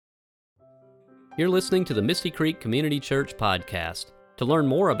You're listening to the Misty Creek Community Church podcast. To learn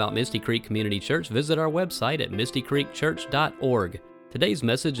more about Misty Creek Community Church, visit our website at mistycreekchurch.org. Today's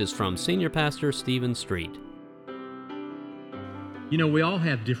message is from Senior Pastor Stephen Street. You know, we all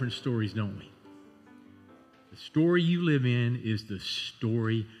have different stories, don't we? The story you live in is the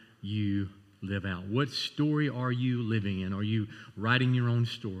story you live out. What story are you living in? Are you writing your own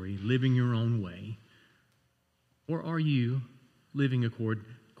story, living your own way? Or are you living according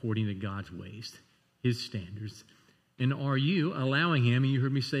to God's ways, His standards? And are you allowing Him, and you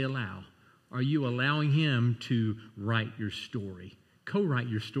heard me say allow, are you allowing Him to write your story, co-write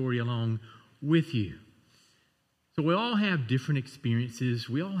your story along with you? So we all have different experiences.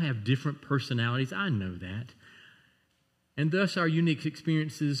 We all have different personalities. I know that. And thus our unique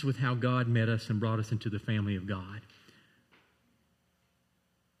experiences with how God met us and brought us into the family of God.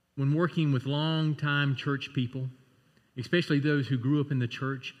 When working with long-time church people, especially those who grew up in the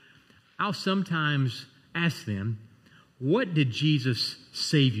church, I'll sometimes ask them, what did Jesus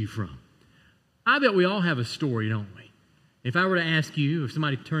save you from? I bet we all have a story, don't we? If I were to ask you, if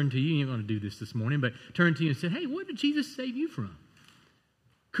somebody turned to you, you're going to do this morning, but turned to you and said, hey, what did Jesus save you from?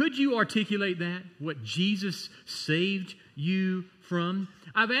 Could you articulate that, what Jesus saved you from?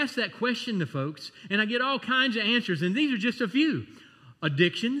 I've asked that question to folks, and I get all kinds of answers, and these are just a few.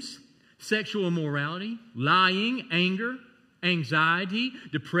 Addictions, sexual immorality, lying, anger, anxiety,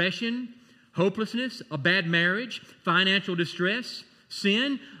 depression, hopelessness, a bad marriage, financial distress,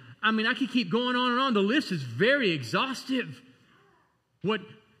 sin. I mean, I could keep going on and on. The list is very exhaustive. What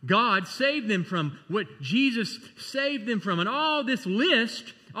God saved them from, what Jesus saved them from. And all this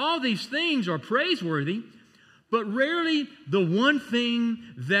list, all these things are praiseworthy, but rarely the one thing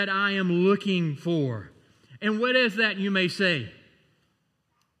that I am looking for. And what is that, you may say?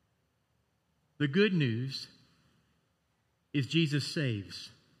 The good news is Jesus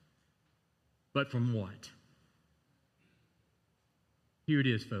saves. But from what? Here it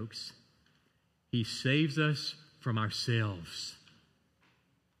is, folks. He saves us from ourselves.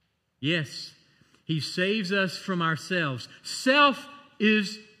 Yes, He saves us from ourselves. Self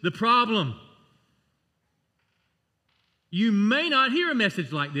is the problem. You may not hear a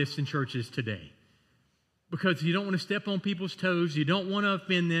message like this in churches today because you don't want to step on people's toes. You don't want to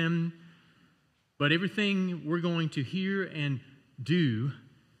offend them. But everything we're going to hear and do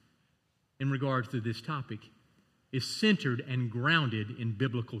in regards to this topic is centered and grounded in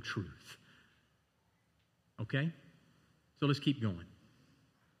biblical truth. Okay? So let's keep going.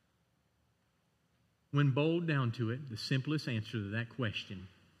 When boiled down to it, the simplest answer to that question,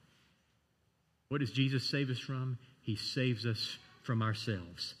 what does Jesus save us from? He saves us from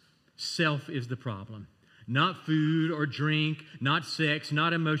ourselves. Self is the problem. Not food or drink, not sex,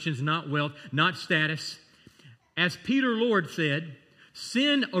 not emotions, not wealth, not status. As Peter Lord said,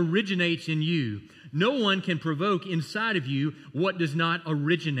 sin originates in you. No one can provoke inside of you what does not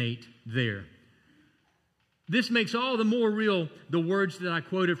originate there. This makes all the more real the words that I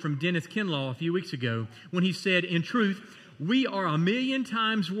quoted from Dennis Kinlaw a few weeks ago when he said, in truth, we are 1,000,000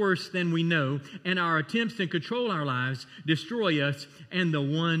 times worse than we know, and our attempts to control our lives destroy us and the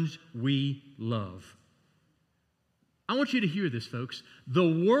ones we love. I want you to hear this, folks.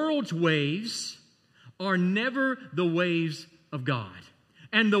 The world's ways are never the ways of God.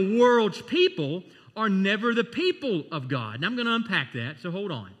 And the world's people are never the people of God. And I'm going to unpack that, so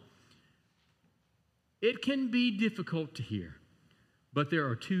hold on. It can be difficult to hear, but there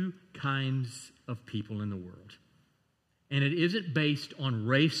are two kinds of people in the world. And it isn't based on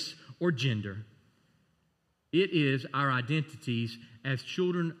race or gender. It is our identities as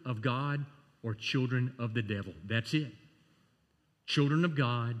children of God or children of the devil. That's it. Children of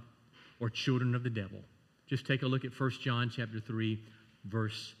God or children of the devil. Just take a look at 1 John chapter 3,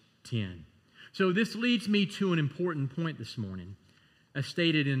 verse 10. So this leads me to an important point this morning. As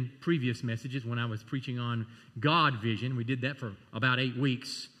stated in previous messages when I was preaching on God vision, we did that for about 8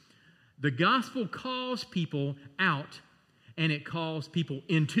 weeks. The gospel calls people out and it calls people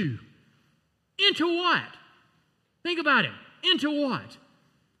into. Into what? Think about it. Into what?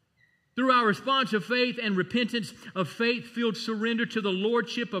 Through our response of faith and repentance of faith-filled surrender to the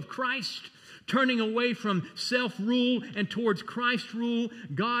Lordship of Christ, turning away from self-rule and towards Christ's rule,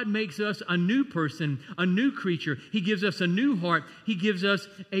 God makes us a new person, a new creature. He gives us a new heart. He gives us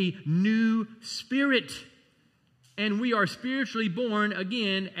a new spirit. And we are spiritually born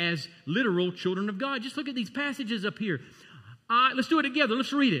again as literal children of God. Just look at these passages up here. Let's do it together.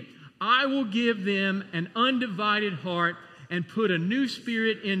 Let's read it. I will give them an undivided heart and put a new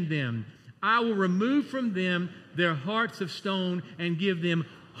spirit in them. I will remove from them their hearts of stone and give them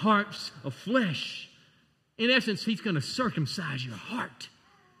hearts of flesh. In essence, He's going to circumcise your heart.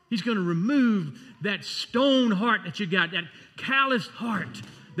 He's going to remove that stone heart that you got, that calloused heart,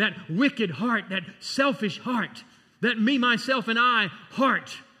 that wicked heart, that selfish heart, that me, myself, and I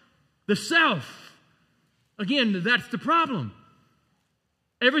heart. The self. Again, that's the problem.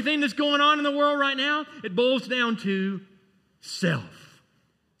 Everything that's going on in the world right now, it boils down to self.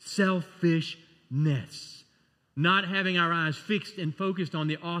 Selfishness. Not having our eyes fixed and focused on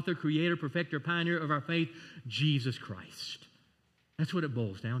the author, creator, perfecter, pioneer of our faith, Jesus Christ. That's what it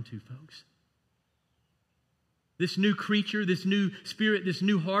boils down to, folks. This new creature, this new spirit, this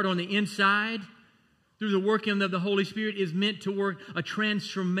new heart on the inside, through the working of the Holy Spirit, is meant to work a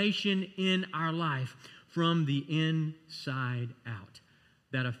transformation in our life from the inside out.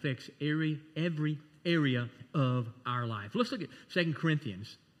 That affects every area of our life. Let's look at 2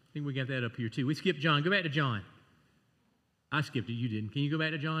 Corinthians. I think we got that up here too. We skipped John. Go back to John. I skipped it. You didn't. Can you go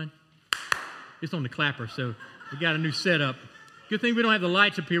back to John? It's on the clapper, so we got a new setup. Good thing we don't have the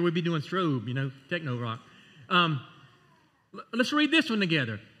lights up here. We'd be doing strobe, techno rock. Let's read this one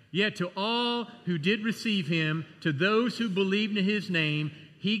together. Yet to all who did receive him, to those who believed in his name,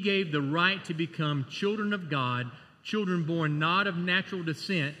 he gave the right to become children of God, children born not of natural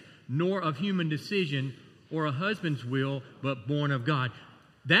descent, nor of human decision or a husband's will, but born of God.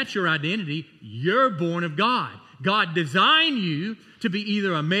 That's your identity. You're born of God. God designed you to be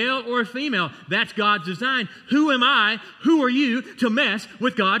either a male or a female. That's God's design. Who am I? Who are you to mess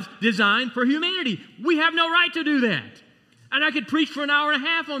with God's design for humanity? We have no right to do that. And I could preach for an hour and a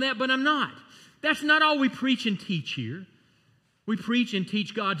half on that, but I'm not. That's not all we preach and teach here. We preach and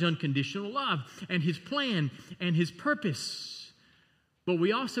teach God's unconditional love and his plan and his purpose. But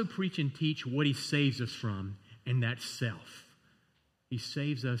we also preach and teach what he saves us from, and that's self. He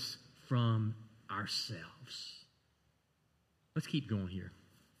saves us from ourselves. Let's keep going here.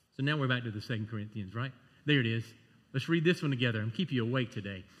 So now we're back to the 2 Corinthians, right? There it is. Let's read this one together and keep you awake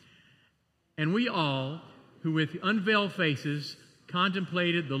today. And we all, who with unveiled faces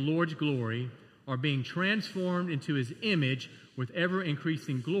contemplated the Lord's glory, are being transformed into his image with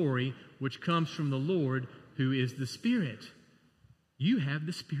ever-increasing glory, which comes from the Lord, who is the Spirit. You have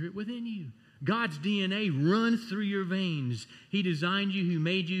the Spirit within you. God's DNA runs through your veins. He designed you, who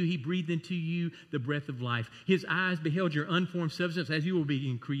made you. He breathed into you the breath of life. His eyes beheld your unformed substance as you were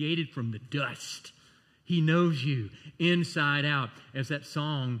being created from the dust. He knows you inside out, as that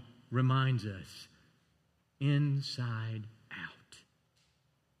song reminds us. Inside out.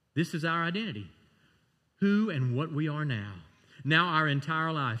 This is our identity. Who and what we are now. Now our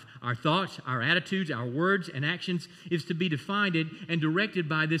entire life, our thoughts, our attitudes, our words and actions is to be defined and directed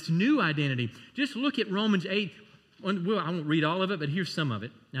by this new identity. Just look at Romans 8. Well, I won't read all of it, but here's some of it.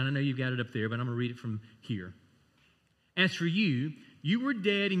 And I know you've got it up there, but I'm going to read it from here. As for you, you were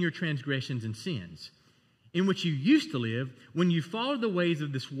dead in your transgressions and sins, in which you used to live when you followed the ways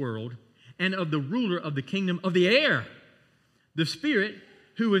of this world and of the ruler of the kingdom of the air, the Spirit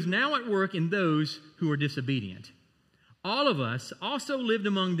who is now at work in those who are disobedient. All of us also lived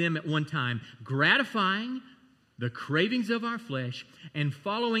among them at one time, gratifying the cravings of our flesh and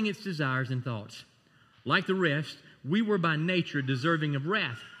following its desires and thoughts. Like the rest, we were by nature deserving of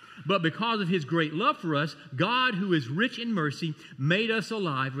wrath. But because of his great love for us, God, who is rich in mercy, made us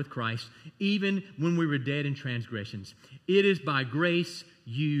alive with Christ, even when we were dead in transgressions. It is by grace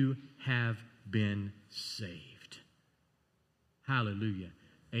you have been saved. Hallelujah.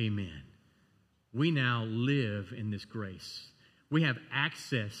 Amen. We now live in this grace. We have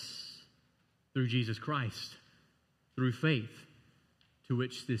access through Jesus Christ, through faith, to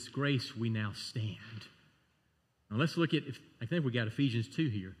which this grace we now stand. Now let's look at, I think we got Ephesians 2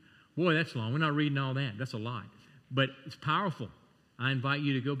 here. Boy, that's long. We're not reading all that. That's a lot. But it's powerful. I invite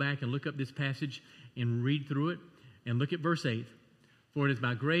you to go back and look up this passage and read through it and look at verse 8. For it is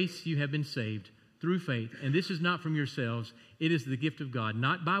by grace you have been saved through faith. And this is not from yourselves. It is the gift of God,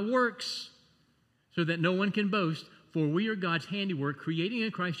 not by works, so that no one can boast, for we are God's handiwork, creating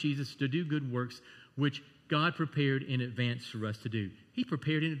in Christ Jesus to do good works, which God prepared in advance for us to do. He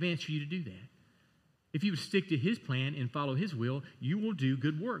prepared in advance for you to do that. If you would stick to his plan and follow his will, you will do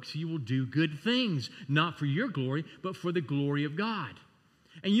good works. You will do good things, not for your glory, but for the glory of God.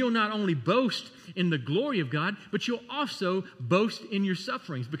 And you'll not only boast in the glory of God, but you'll also boast in your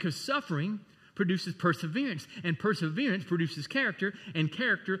sufferings, because suffering produces perseverance, and perseverance produces character, and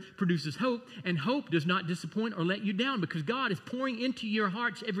character produces hope, and hope does not disappoint or let you down, because God is pouring into your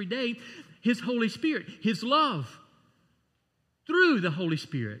hearts every day his Holy Spirit, his love, through the Holy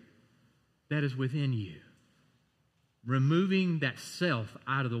Spirit that is within you, removing that self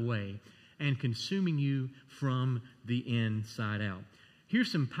out of the way and consuming you from the inside out.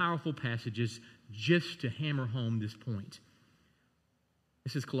 Here's some powerful passages just to hammer home this point.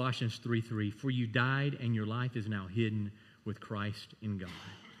 This is Colossians 3:3. For you died, and your life is now hidden with Christ in God.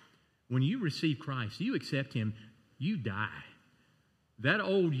 When you receive Christ, you accept him, you die. That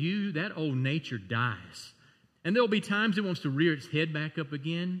old you, that old nature dies. And there'll be times it wants to rear its head back up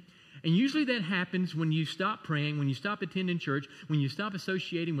again. And usually that happens when you stop praying, when you stop attending church, when you stop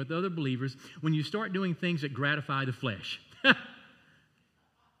associating with other believers, when you start doing things that gratify the flesh.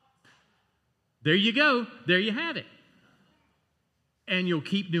 There you go. There you have it. And you'll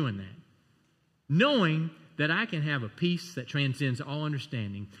keep doing that, knowing that I can have a peace that transcends all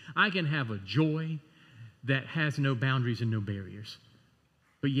understanding. I can have a joy that has no boundaries and no barriers.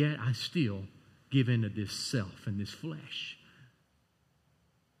 But yet I still give in to this self and this flesh.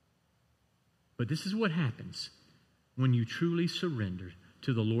 But this is what happens when you truly surrender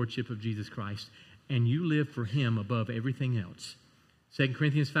to the Lordship of Jesus Christ and you live for him above everything else. 2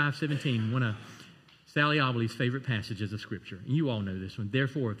 Corinthians 5:17, one of Sally Obley's favorite passages of Scripture. And you all know this one.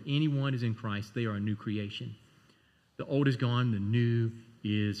 Therefore, if anyone is in Christ, they are a new creation. The old is gone, the new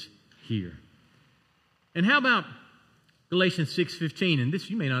is here. And how about Galatians 6:15? And this,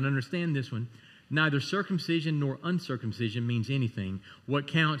 you may not understand this one. Neither circumcision nor uncircumcision means anything. What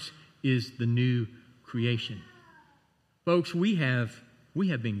counts is the new creation. Folks, we have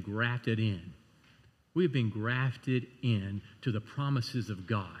been grafted in. We have been grafted in to the promises of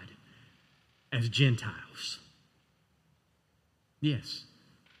God as Gentiles. Yes,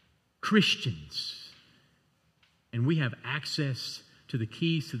 Christians. And we have access to the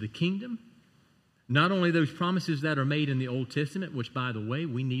keys to the kingdom. Not only those promises that are made in the Old Testament, which, by the way,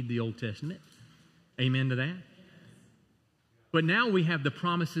 we need the Old Testament. Amen to that. But now we have the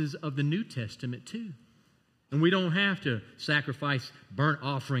promises of the New Testament too. And we don't have to sacrifice burnt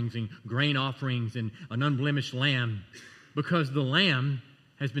offerings and grain offerings and an unblemished lamb, because the lamb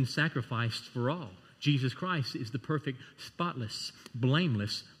has been sacrificed for all. Jesus Christ is the perfect, spotless,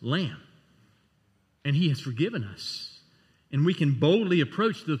 blameless lamb. And he has forgiven us. And we can boldly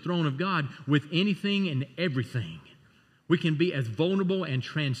approach the throne of God with anything and everything. We can be as vulnerable and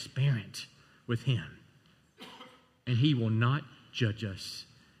transparent with him. And he will not judge us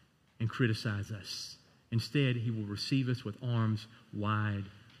and criticize us. Instead, he will receive us with arms wide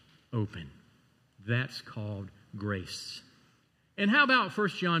open. That's called grace. And how about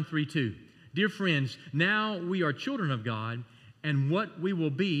 1 John 3:2? Dear friends, now we are children of God, and what we will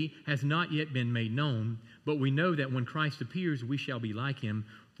be has not yet been made known, but we know that when Christ appears, we shall be like him,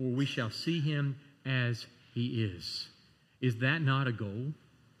 for we shall see him as he is. Is that not a goal?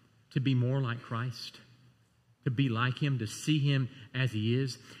 To be more like Christ? To be like him, to see him as he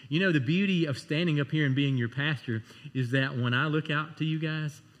is? You know, the beauty of standing up here and being your pastor is that when I look out to you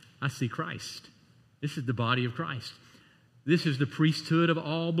guys, I see Christ. This is the body of Christ. This is the priesthood of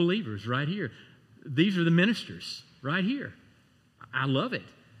all believers right here. These are the ministers right here. I love it.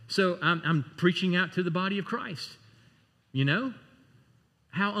 So I'm preaching out to the body of Christ. You know?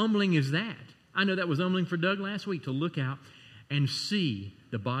 How humbling is that? I know that was humbling for Doug last week to look out and see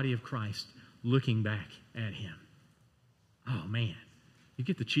the body of Christ looking back at him. Oh, man. You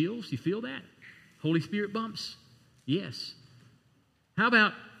get the chills? You feel that? Holy Spirit bumps? Yes. How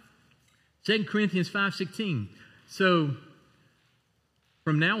about 2 Corinthians 5:16? So,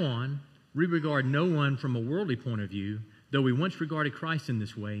 from now on, we regard no one from a worldly point of view. Though we once regarded Christ in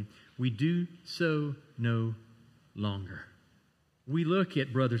this way, we do so no longer. We look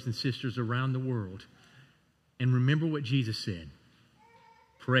at brothers and sisters around the world and remember what Jesus said.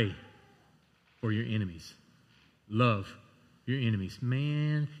 Pray for your enemies. Love your enemies.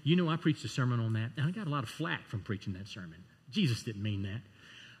 Man, you know, I preached a sermon on that, and I got a lot of flack from preaching that sermon. Jesus didn't mean that.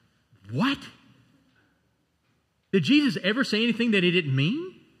 What? Did Jesus ever say anything that he didn't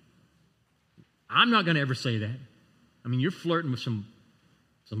mean? I'm not going to ever say that. I mean, you're flirting with some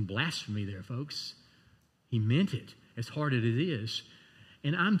blasphemy there, folks. He meant it, as hard as it is.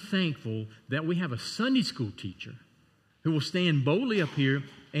 And I'm thankful that we have a Sunday school teacher who will stand boldly up here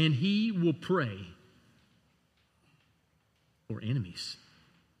and he will pray for enemies,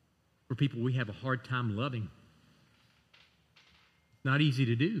 for people we have a hard time loving. Not easy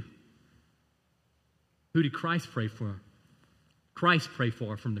to do. Who did Christ pray for? Christ prayed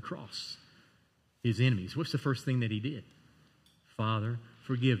for from the cross. His enemies. What's the first thing that he did? Father,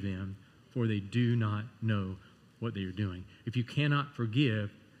 forgive them, for they do not know what they are doing. If you cannot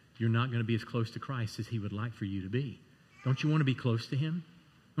forgive, you're not going to be as close to Christ as he would like for you to be. Don't you want to be close to him?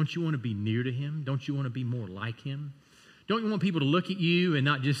 Don't you want to be near to him? Don't you want to be more like him? Don't you want people to look at you and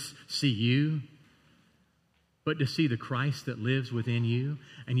not just see you, but to see the Christ that lives within you?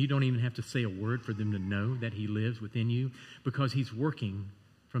 And you don't even have to say a word for them to know that he lives within you, because he's working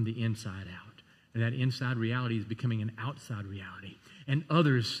from the inside out. And that inside reality is becoming an outside reality. And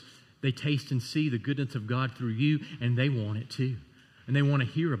others, they taste and see the goodness of God through you, and they want it too. And they want to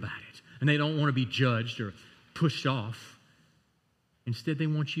hear about it. And they don't want to be judged or pushed off. Instead, they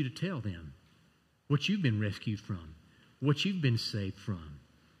want you to tell them what you've been rescued from, what you've been saved from.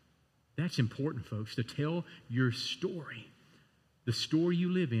 That's important, folks, to tell your story. The story you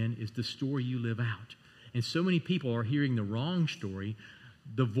live in is the story you live out. And so many people are hearing the wrong story,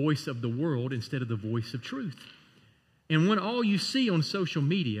 the voice of the world instead of the voice of truth. And when all you see on social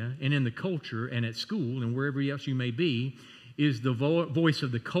media and in the culture and at school and wherever else you may be is the voice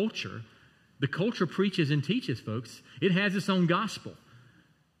of the culture preaches and teaches, folks. It has its own gospel,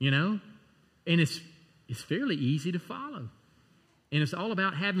 and it's fairly easy to follow. And it's all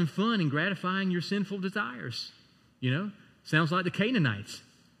about having fun and gratifying your sinful desires, Sounds like the Canaanites.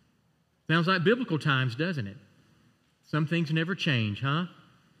 Sounds like biblical times, doesn't it? Some things never change, huh?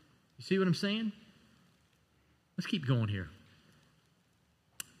 You see what I'm saying? Let's keep going here.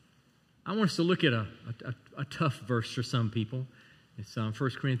 I want us to look at a tough verse for some people. It's 1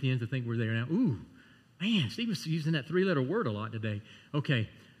 Corinthians. I think we're there now. Ooh, man, Stephen's using that 3-letter word a lot today. Okay,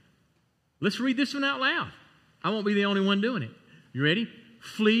 let's read this one out loud. I won't be the only one doing it. You ready?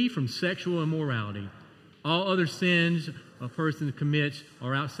 Flee from sexual immorality. All other sins a person commits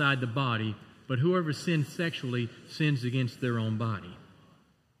are outside the body, but whoever sins sexually sins against their own body.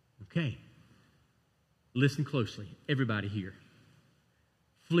 Okay. Listen closely, everybody here.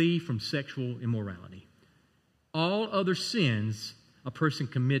 Flee from sexual immorality. All other sins a person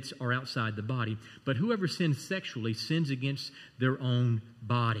commits are outside the body, but whoever sins sexually sins against their own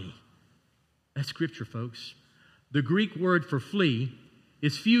body. That's Scripture, folks. The Greek word for flee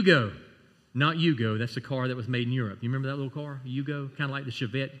is fugo, not Yugo. That's the car that was made in Europe. You remember that little car, Yugo? Kind of like the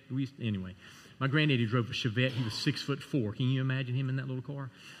Chevette. Anyway, my granddaddy drove a Chevette. He was 6'4". Can you imagine him in that little car?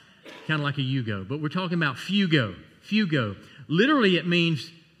 Kind of like a Yugo. But we're talking about fugo. Fugo. Literally, it means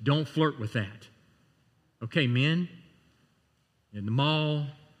don't flirt with that. Okay, men, in the mall,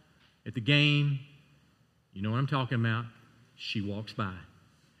 at the game, you know what I'm talking about. She walks by.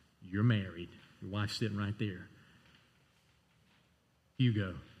 You're married. Your wife's sitting right there.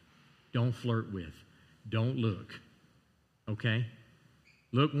 Hugo, don't flirt with. Don't look. Okay?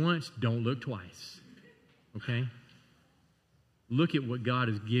 Look once, don't look twice. Okay? Look at what God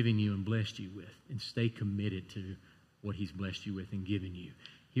has given you and blessed you with, and stay committed to what He's blessed you with and given you.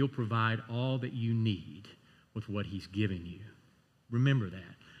 He'll provide all that you need with what He's given you. Remember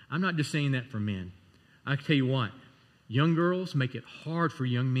that. I'm not just saying that for men. I tell you what, young girls make it hard for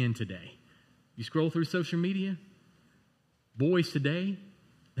young men today. You scroll through social media, boys today,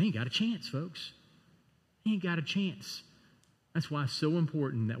 they ain't got a chance, folks. They ain't got a chance. That's why it's so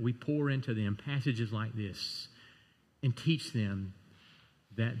important that we pour into them passages like this and teach them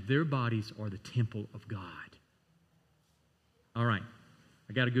that their bodies are the temple of God. All right.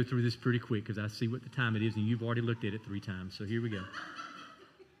 I got to go through this pretty quick because I see what the time it is, and you've already looked at it 3 times. So here we go.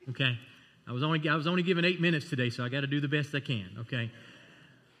 Okay. I was only given 8 minutes today, so I got to do the best I can. Okay.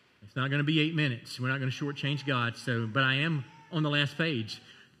 It's not going to be 8 minutes. We're not going to shortchange God. But I am on the last page.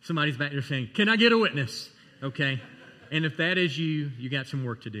 Somebody's back there saying, "Can I get a witness?" Okay. And if that is you, you got some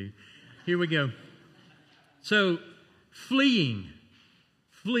work to do. Here we go. So, fleeing,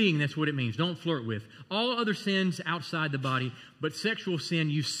 that's what it means. Don't flirt with. All other sins outside the body, but sexual sin,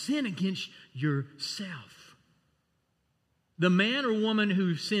 you sin against yourself. The man or woman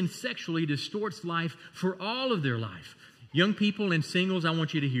who sins sexually distorts life for all of their life. Young people and singles, I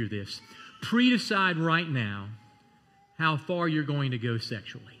want you to hear this. Pre-decide right now how far you're going to go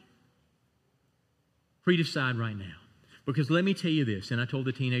sexually. Pre-decide right now. Because let me tell you this, and I told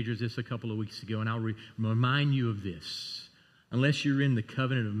the teenagers this a couple of weeks ago, and I'll remind you of this. Unless you're in the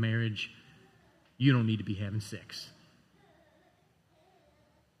covenant of marriage, you don't need to be having sex.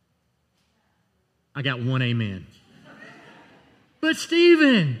 I got one amen. But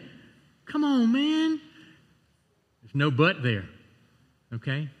Stephen, come on, man. There's no but there.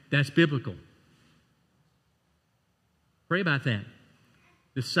 Okay? That's biblical. Pray about that.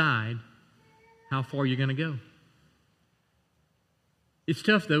 Decide how far you're going to go. It's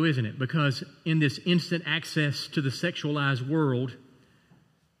tough, though, isn't it? Because in this instant access to the sexualized world,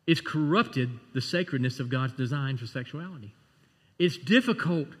 it's corrupted the sacredness of God's design for sexuality. It's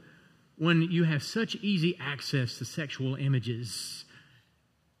difficult when you have such easy access to sexual images.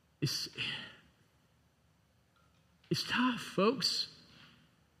 It's tough, folks.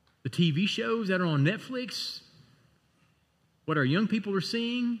 The TV shows that are on Netflix, what our young people are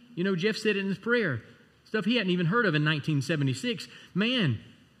seeing. You know, Jeff said it in his prayer. Stuff he hadn't even heard of in 1976. Man,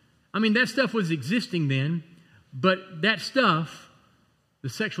 I mean, that stuff was existing then, but that stuff The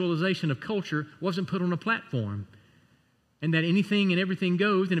sexualization of culture wasn't put on a platform. And that anything and everything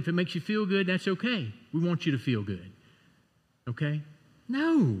goes, and if it makes you feel good, that's okay. We want you to feel good. Okay?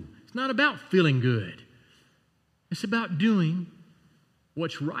 No, it's not about feeling good. It's about doing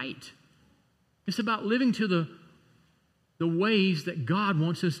what's right. It's about living to the ways that God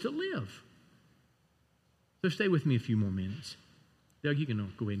wants us to live. So stay with me a few more minutes. Doug, you can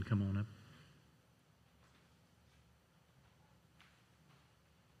go ahead and come on up.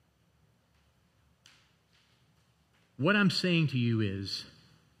 What I'm saying to you is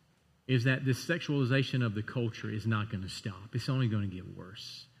that this sexualization of the culture is not going to stop. It's only going to get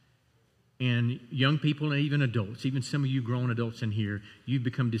worse. And young people and even adults, even some of you grown adults in here, you've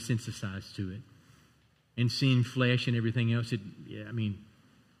become desensitized to it. And seeing flesh and everything else, you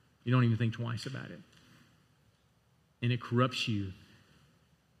don't even think twice about it. And it corrupts you.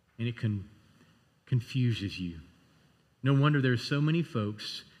 And it confuses you. No wonder there's so many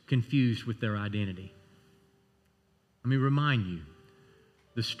folks confused with their identity. Let me remind you,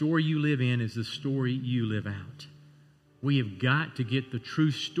 the story you live in is the story you live out. We have got to get the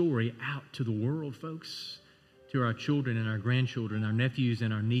true story out to the world, folks, to our children and our grandchildren, our nephews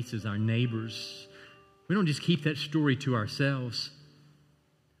and our nieces, our neighbors. We don't just keep that story to ourselves.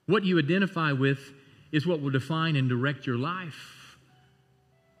 What you identify with is what will define and direct your life.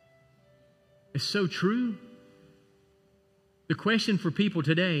 It's so true. The question for people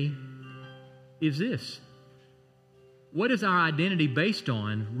today is this: what is our identity based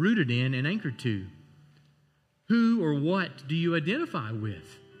on, rooted in, and anchored to? Who or what do you identify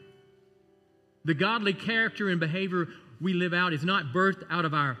with? The godly character and behavior we live out is not birthed out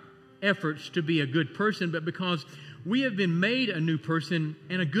of our efforts to be a good person, but because we have been made a new person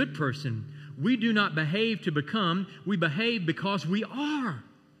and a good person. We do not behave to become, we behave because we are.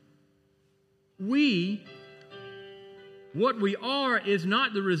 What we are is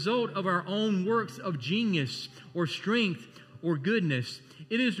not the result of our own works of genius or strength or goodness.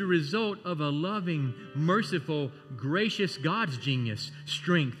 It is the result of a loving, merciful, gracious God's genius,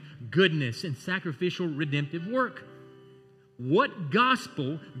 strength, goodness, and sacrificial redemptive work. What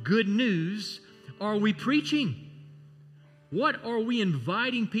gospel, good news, are we preaching? What are we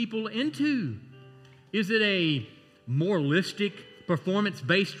inviting people into? Is it a moralistic,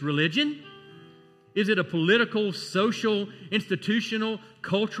 performance-based religion? Is it a political, social, institutional,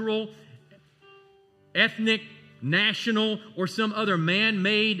 cultural, ethnic, national, or some other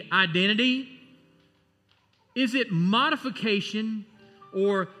man-made identity? Is it modification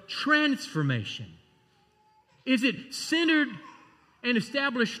or transformation? Is it centered and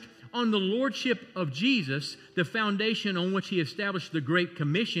established on the Lordship of Jesus, the foundation on which He established the Great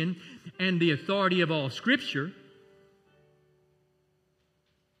Commission and the authority of all Scripture?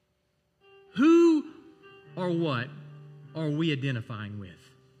 Who or what are we identifying with?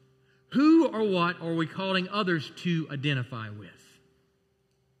 Who or what are we calling others to identify with?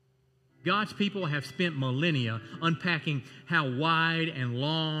 God's people have spent millennia unpacking how wide and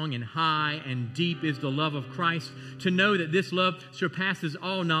long and high and deep is the love of Christ, to know that this love surpasses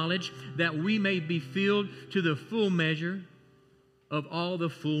all knowledge, that we may be filled to the full measure of all the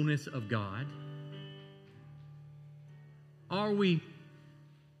fullness of God. Are we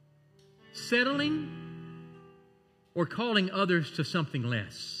settling or calling others to something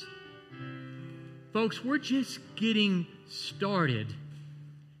less? Folks, we're just getting started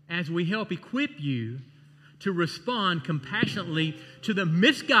as we help equip you to respond compassionately to the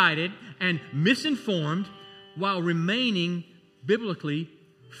misguided and misinformed while remaining biblically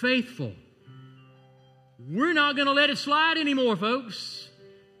faithful. We're not going to let it slide anymore, folks.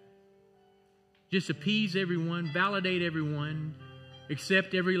 Just appease everyone, validate everyone,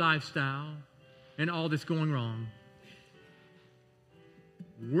 accept every lifestyle and all that's going wrong.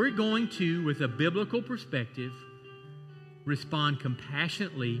 We're going to, with a biblical perspective, respond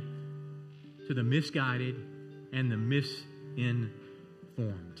compassionately to the misguided and the misinformed.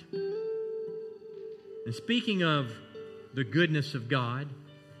 And speaking of the goodness of God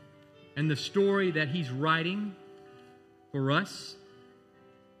and the story that He's writing for us,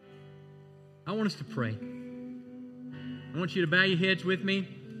 I want us to pray. I want you to bow your heads with me.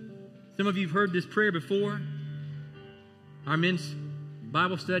 Some of you have heard this prayer before. Our men's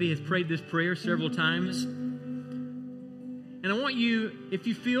Bible study has prayed this prayer several times. And I want you, if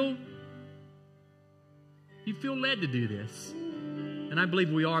you feel led to do this, and I believe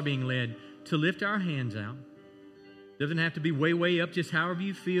we are being led, to lift our hands out. Doesn't have to be way, way up, just however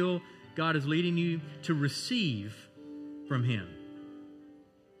you feel God is leading you to receive from Him.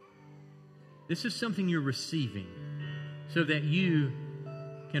 This is something you're receiving so that you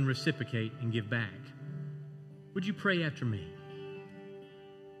can reciprocate and give back. Would you pray after me?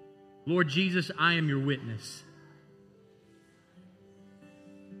 Lord Jesus, I am your witness.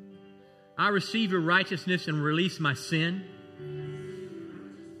 I receive your righteousness and release my sin.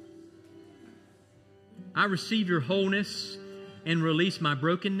 I receive your wholeness and release my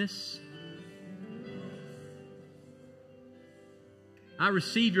brokenness. I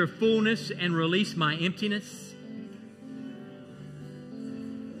receive your fullness and release my emptiness.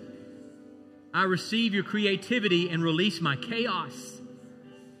 I receive your creativity and release my chaos.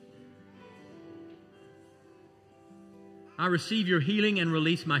 I receive your healing and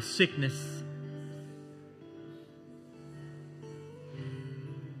release my sickness.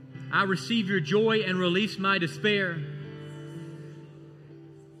 I receive your joy and release my despair.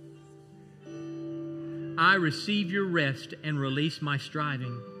 I receive your rest and release my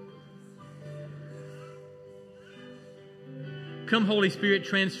striving. Come, Holy Spirit,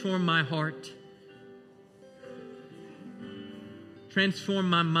 transform my heart. Transform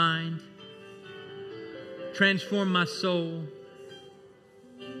my mind. Transform my soul.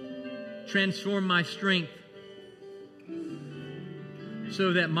 Transform my strength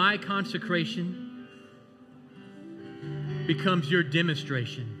so that my consecration becomes your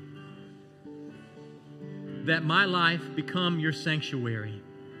demonstration. That my life become your sanctuary.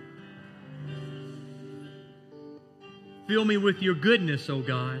 Fill me with your goodness, O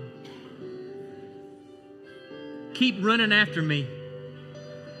God. Keep running after me.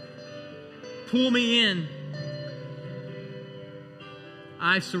 Pull me in.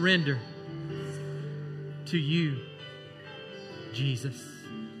 I surrender to you, Jesus.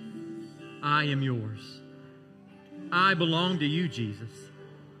 I am yours. I belong to you, Jesus.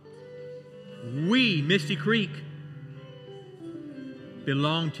 We, Misty Creek,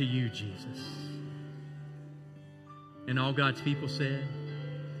 belong to you, Jesus. And all God's people said,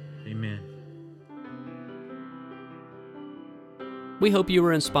 amen. We hope you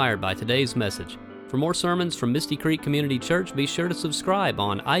were inspired by today's message. For more sermons from Misty Creek Community Church, be sure to subscribe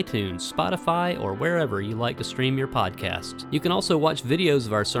on iTunes, Spotify, or wherever you like to stream your podcasts. You can also watch videos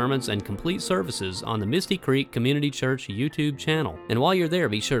of our sermons and complete services on the Misty Creek Community Church YouTube channel. And while you're there,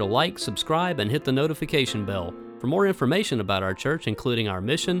 be sure to like, subscribe, and hit the notification bell. For more information about our church, including our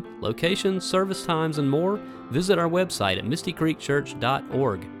mission, location, service times, and more, visit our website at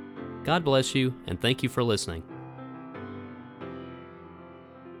mistycreekchurch.org. God bless you, and thank you for listening.